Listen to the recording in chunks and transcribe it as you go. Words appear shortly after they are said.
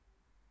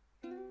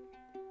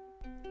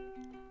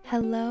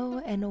Hello,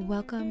 and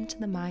welcome to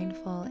the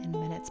Mindful in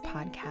Minutes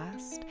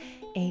podcast,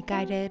 a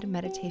guided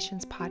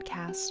meditations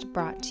podcast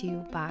brought to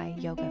you by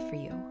Yoga for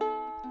You.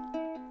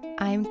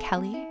 I'm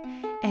Kelly,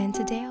 and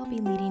today I'll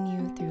be leading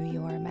you through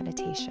your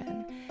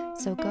meditation.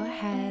 So go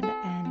ahead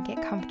and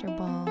get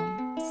comfortable,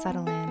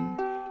 settle in,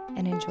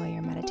 and enjoy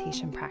your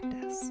meditation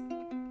practice.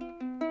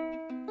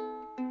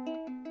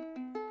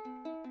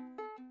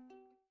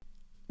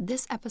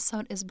 This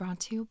episode is brought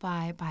to you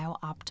by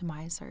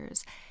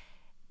BioOptimizers.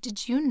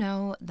 Did you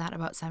know that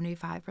about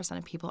 75%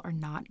 of people are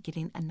not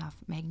getting enough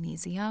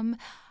magnesium?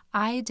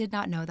 I did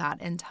not know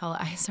that until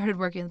I started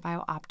working with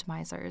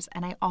BioOptimizers,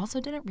 and I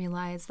also didn't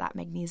realize that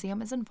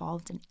magnesium is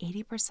involved in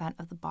 80%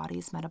 of the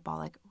body's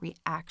metabolic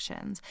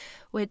reactions,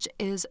 which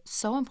is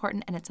so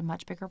important, and it's a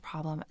much bigger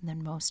problem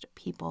than most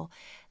people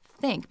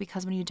think,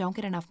 because when you don't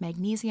get enough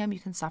magnesium, you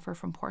can suffer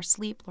from poor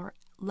sleep,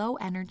 low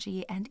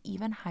energy, and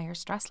even higher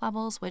stress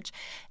levels, which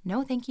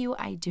no thank you,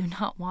 I do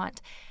not want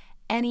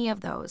any of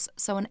those.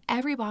 So in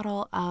every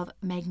bottle of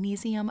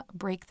Magnesium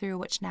Breakthrough,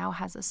 which now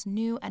has this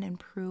new and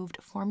improved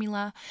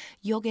formula,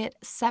 you'll get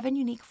 7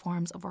 unique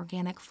forms of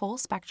organic full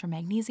spectrum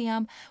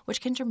magnesium, which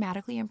can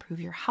dramatically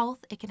improve your health.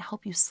 It can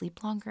help you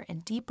sleep longer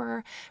and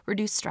deeper,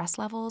 reduce stress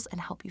levels,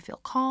 and help you feel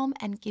calm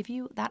and give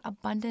you that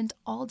abundant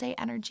all-day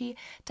energy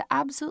to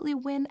absolutely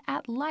win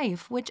at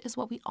life, which is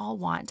what we all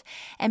want.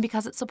 And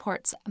because it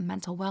supports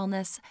mental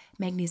wellness,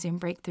 Magnesium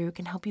Breakthrough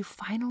can help you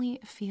finally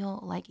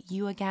feel like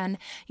you again.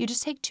 You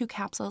just take 2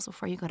 capsules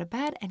before you go to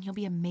bed, and you'll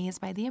be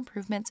amazed by the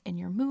improvements in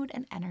your mood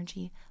and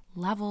energy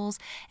levels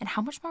and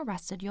how much more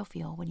rested you'll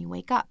feel when you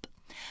wake up.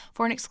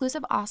 For an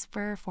exclusive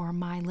offer for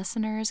my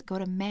listeners, go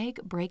to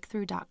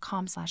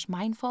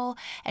megbreakthrough.com/mindful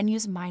and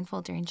use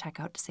mindful during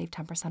checkout to save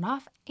 10%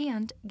 off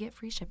and get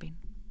free shipping.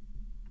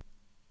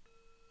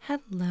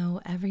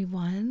 Hello,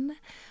 everyone.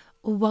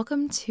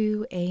 Welcome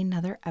to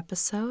another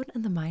episode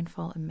of the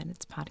Mindful in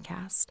Minutes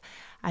podcast.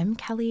 I'm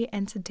Kelly,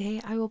 and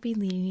today I will be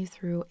leading you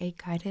through a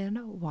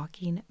guided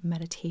walking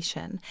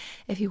meditation.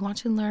 If you want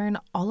to learn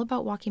all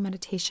about walking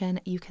meditation,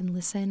 you can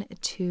listen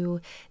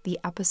to the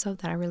episode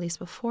that I released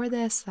before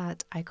this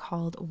that I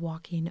called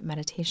Walking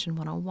Meditation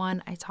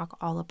 101. I talk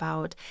all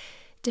about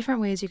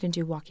different ways you can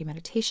do walking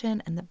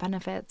meditation and the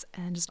benefits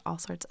and just all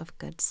sorts of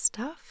good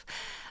stuff.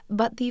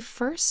 But the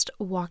first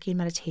walking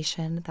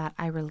meditation that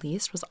I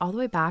released was all the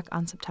way back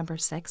on September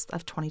 6th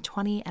of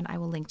 2020, and I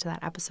will link to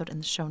that episode in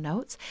the show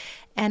notes.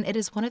 And it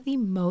is one of the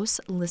most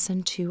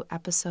listened to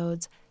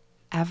episodes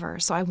ever.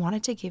 So I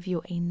wanted to give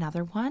you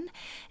another one.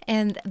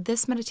 And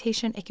this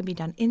meditation, it can be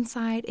done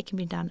inside, it can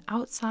be done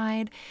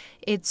outside.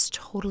 It's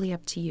totally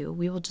up to you.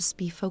 We will just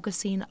be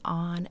focusing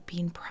on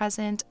being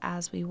present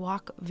as we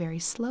walk very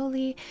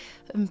slowly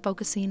and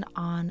focusing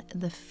on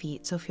the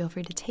feet. So feel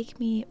free to take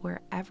me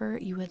wherever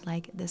you would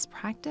like this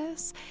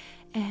practice.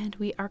 And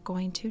we are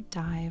going to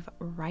dive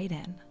right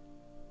in.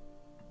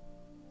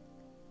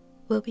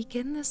 We'll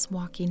begin this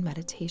walking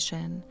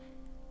meditation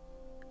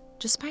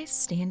just by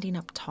standing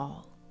up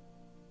tall.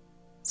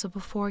 So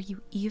before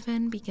you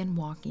even begin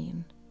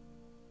walking,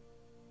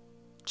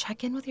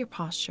 check in with your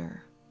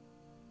posture.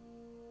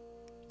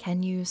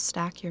 Can you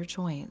stack your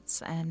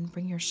joints and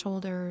bring your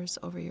shoulders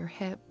over your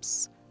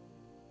hips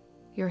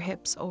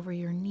over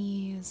your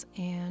knees,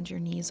 and your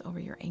knees over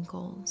your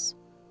ankles?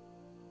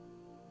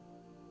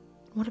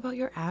 What about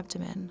your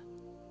abdomen?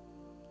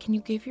 Can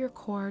you give your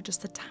core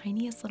just the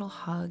tiniest little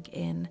hug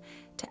in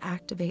to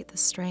activate the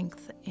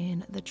strength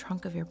in the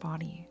trunk of your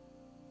body?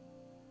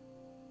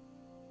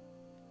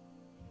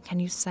 Can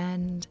you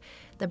send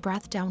the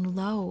breath down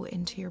low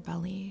into your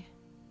belly?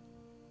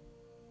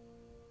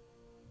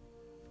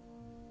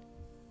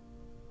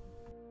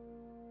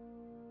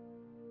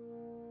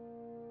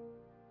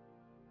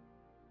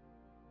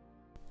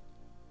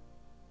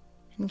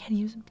 And can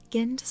you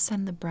begin to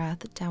send the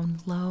breath down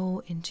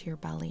low into your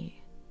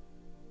belly?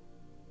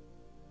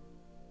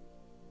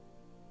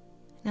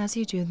 And as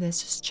you do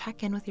this, just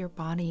check in with your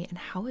body and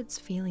how it's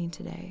feeling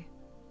today.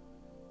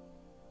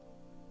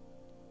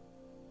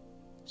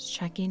 Just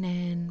checking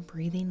in,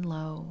 breathing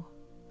low.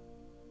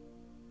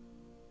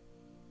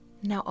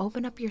 Now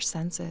open up your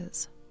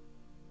senses.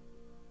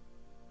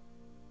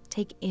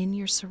 Take in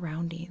your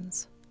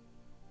surroundings.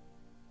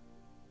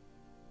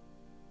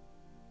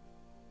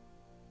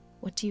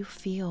 What do you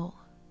feel?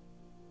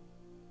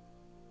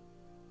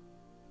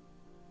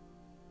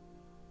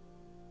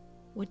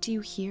 What do you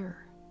hear?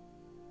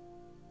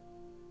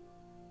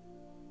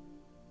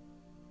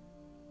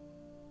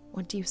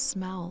 What do you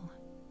smell?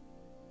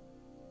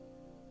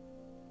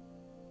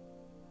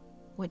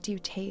 What do you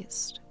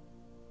taste?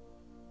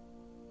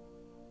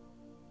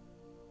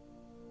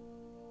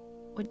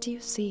 What do you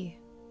see?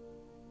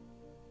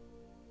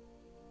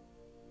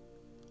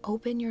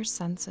 Open your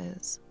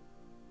senses.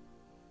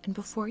 And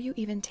before you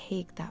even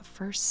take that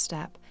first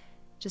step,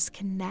 just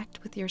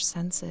connect with your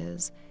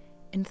senses.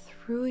 And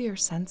through your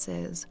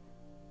senses,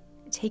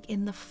 take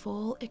in the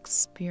full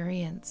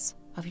experience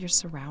of your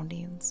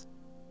surroundings.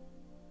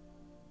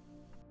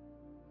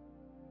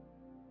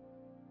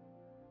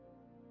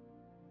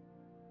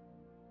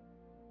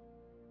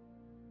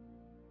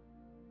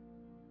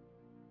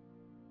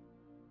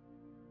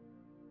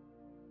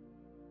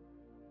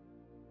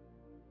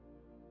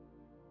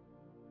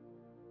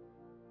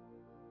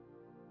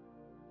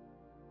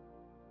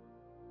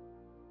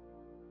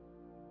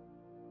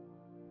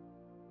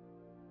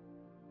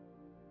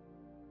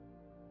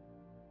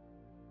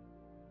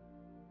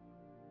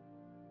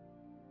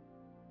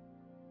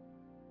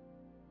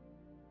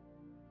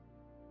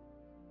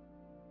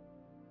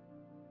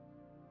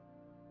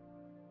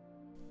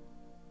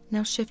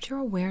 Now shift your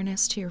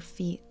awareness to your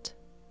feet.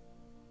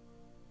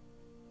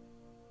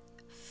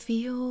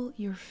 Feel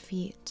your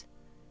feet,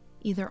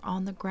 either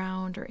on the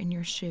ground or in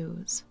your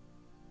shoes.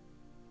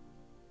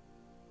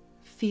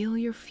 Feel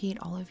your feet,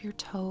 all of your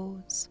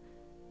toes.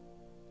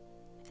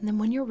 And then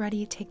when you're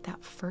ready, take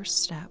that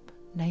first step,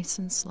 nice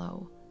and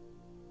slow.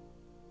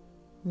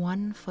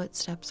 1 foot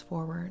steps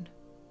forward,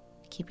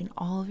 keeping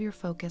all of your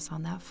focus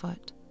on that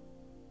foot.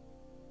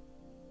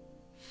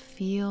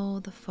 Feel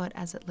the foot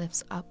as it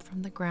lifts up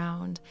from the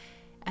ground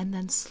and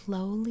then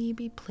slowly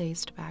be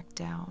placed back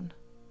down.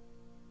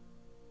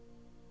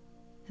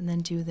 And then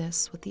do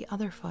this with the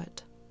other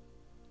foot.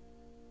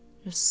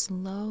 Just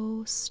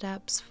slow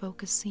steps,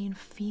 focusing,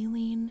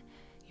 feeling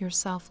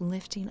yourself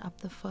lifting up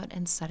the foot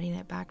and setting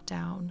it back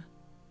down.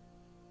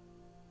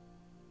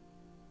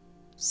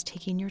 Just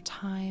taking your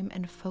time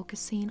and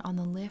focusing on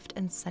the lift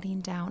and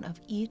setting down of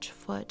each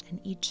foot and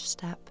each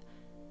step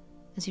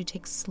as you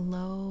take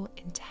slow,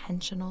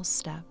 intentional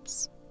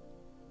steps.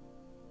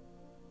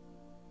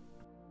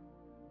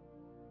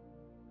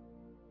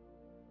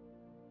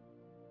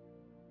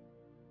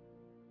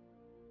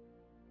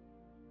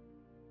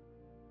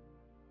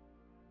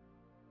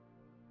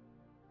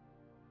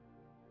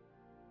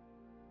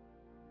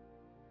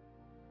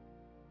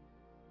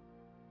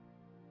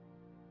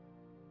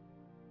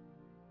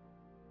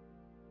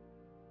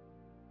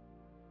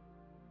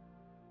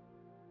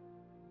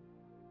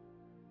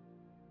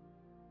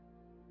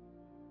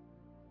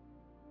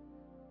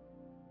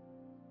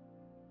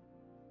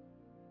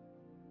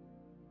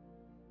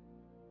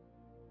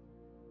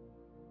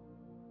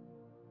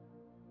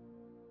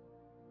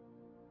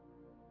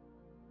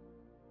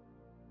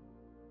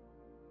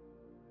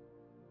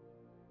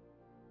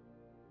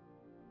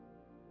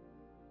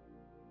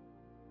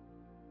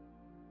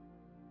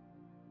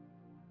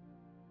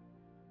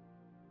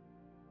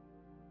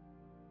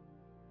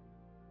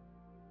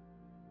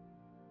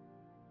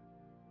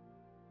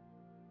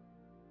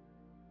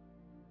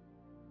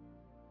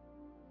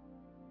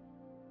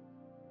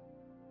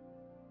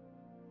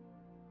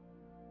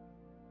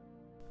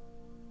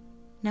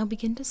 Now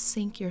begin to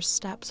sync your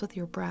steps with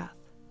your breath.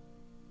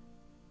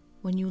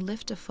 When you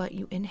lift a foot,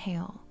 you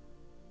inhale.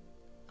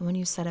 And when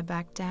you set it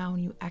back down,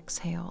 you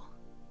exhale.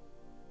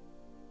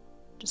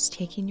 Just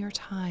taking your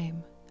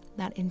time.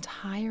 That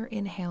entire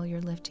inhale, you're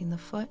lifting the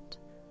foot.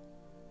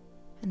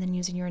 And then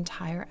using your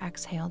entire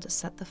exhale to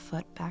set the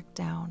foot back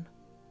down.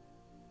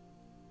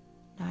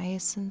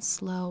 Nice and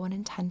slow and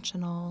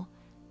intentional,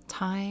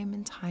 time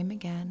and time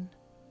again.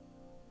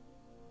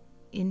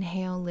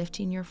 Inhale,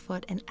 lifting your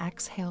foot, and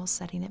exhale,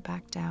 setting it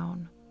back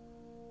down.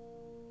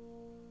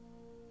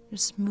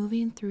 Just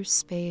moving through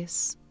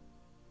space,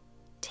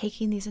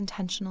 taking these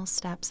intentional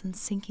steps and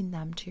syncing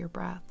them to your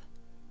breath.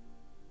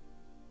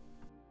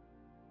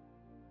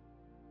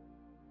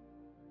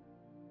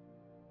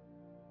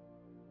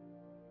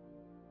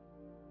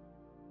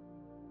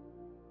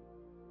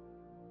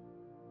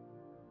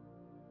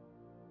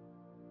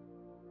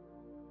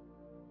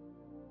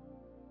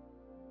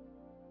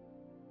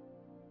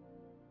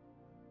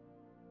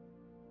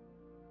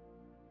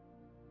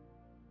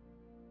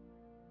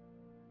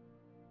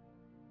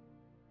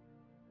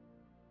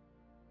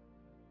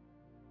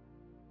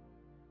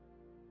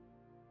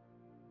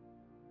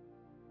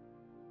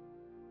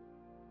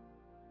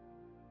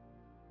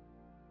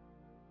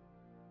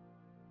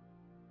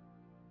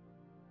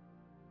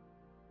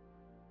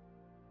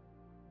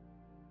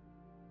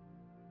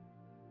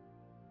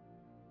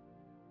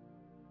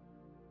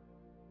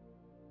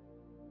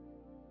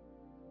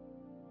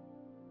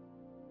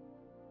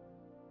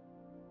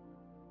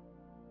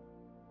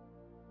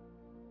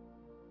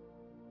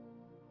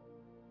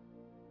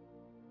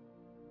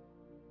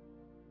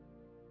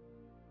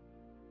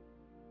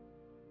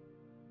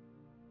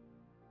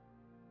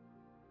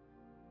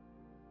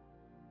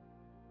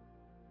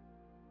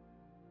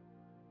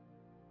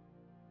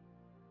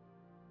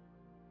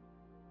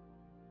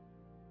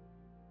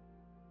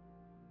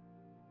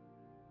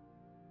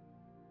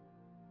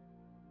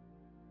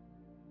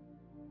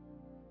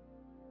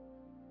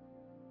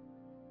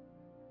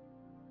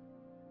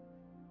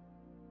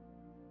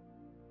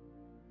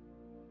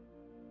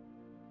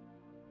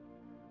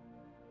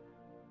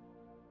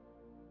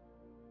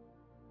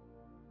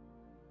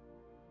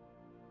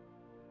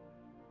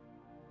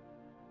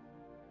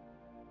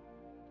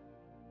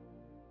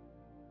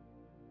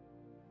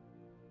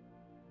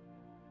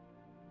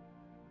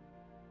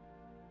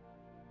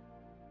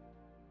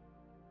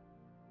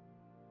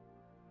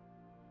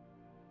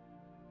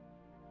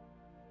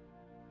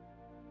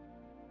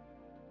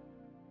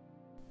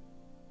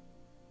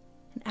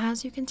 And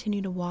as you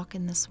continue to walk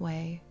in this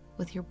way,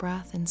 with your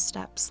breath and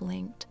steps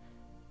linked,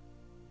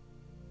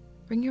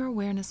 bring your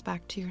awareness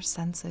back to your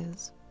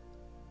senses.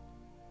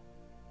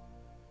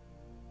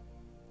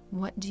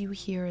 What do you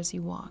hear as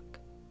you walk?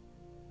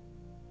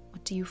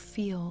 What do you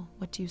feel?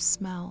 What do you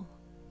smell?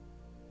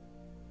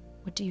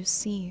 What do you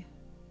see?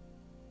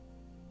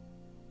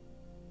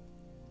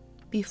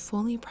 Be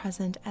fully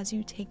present as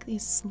you take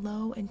these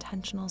slow,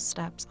 intentional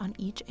steps on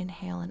each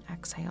inhale and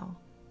exhale.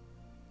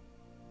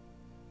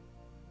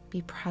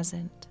 Be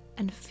present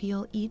and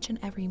feel each and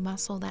every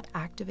muscle that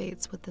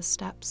activates with the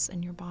steps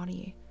in your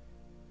body.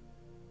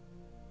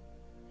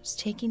 Just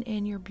taking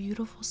in your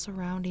beautiful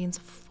surroundings,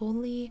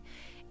 fully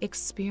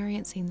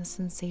experiencing the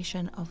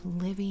sensation of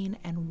living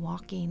and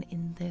walking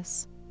in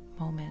this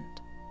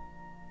moment.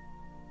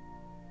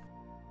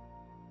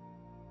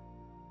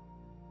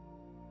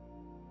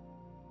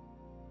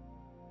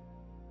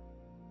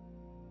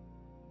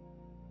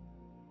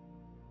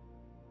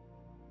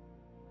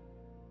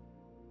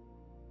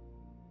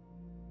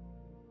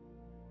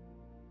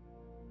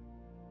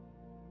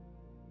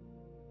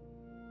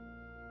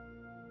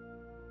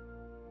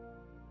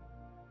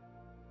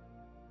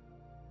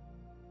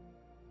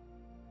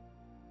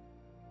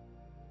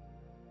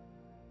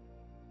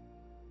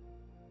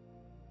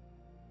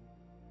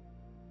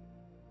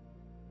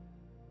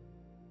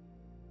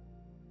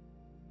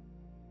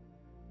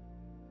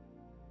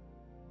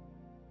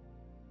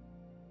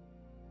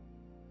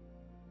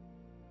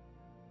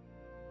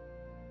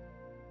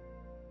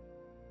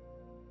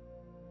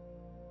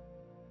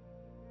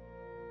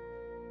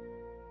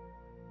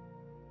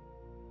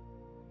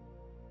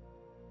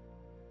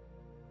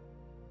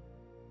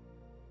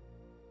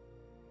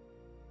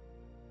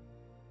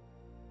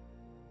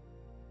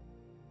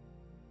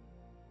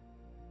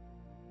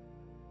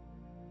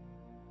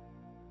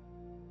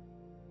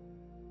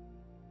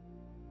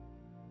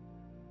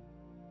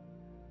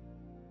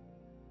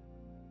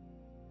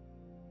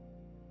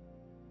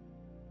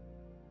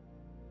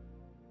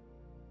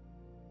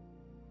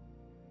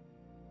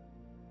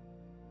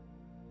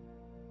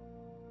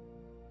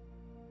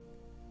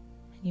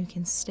 You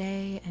can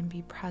stay and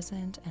be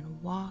present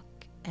and walk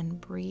and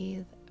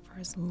breathe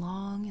for as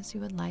long as you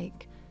would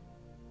like,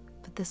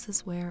 but this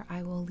is where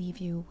I will leave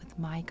you with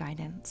my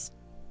guidance.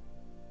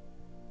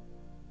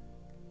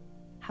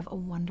 Have a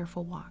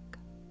wonderful walk.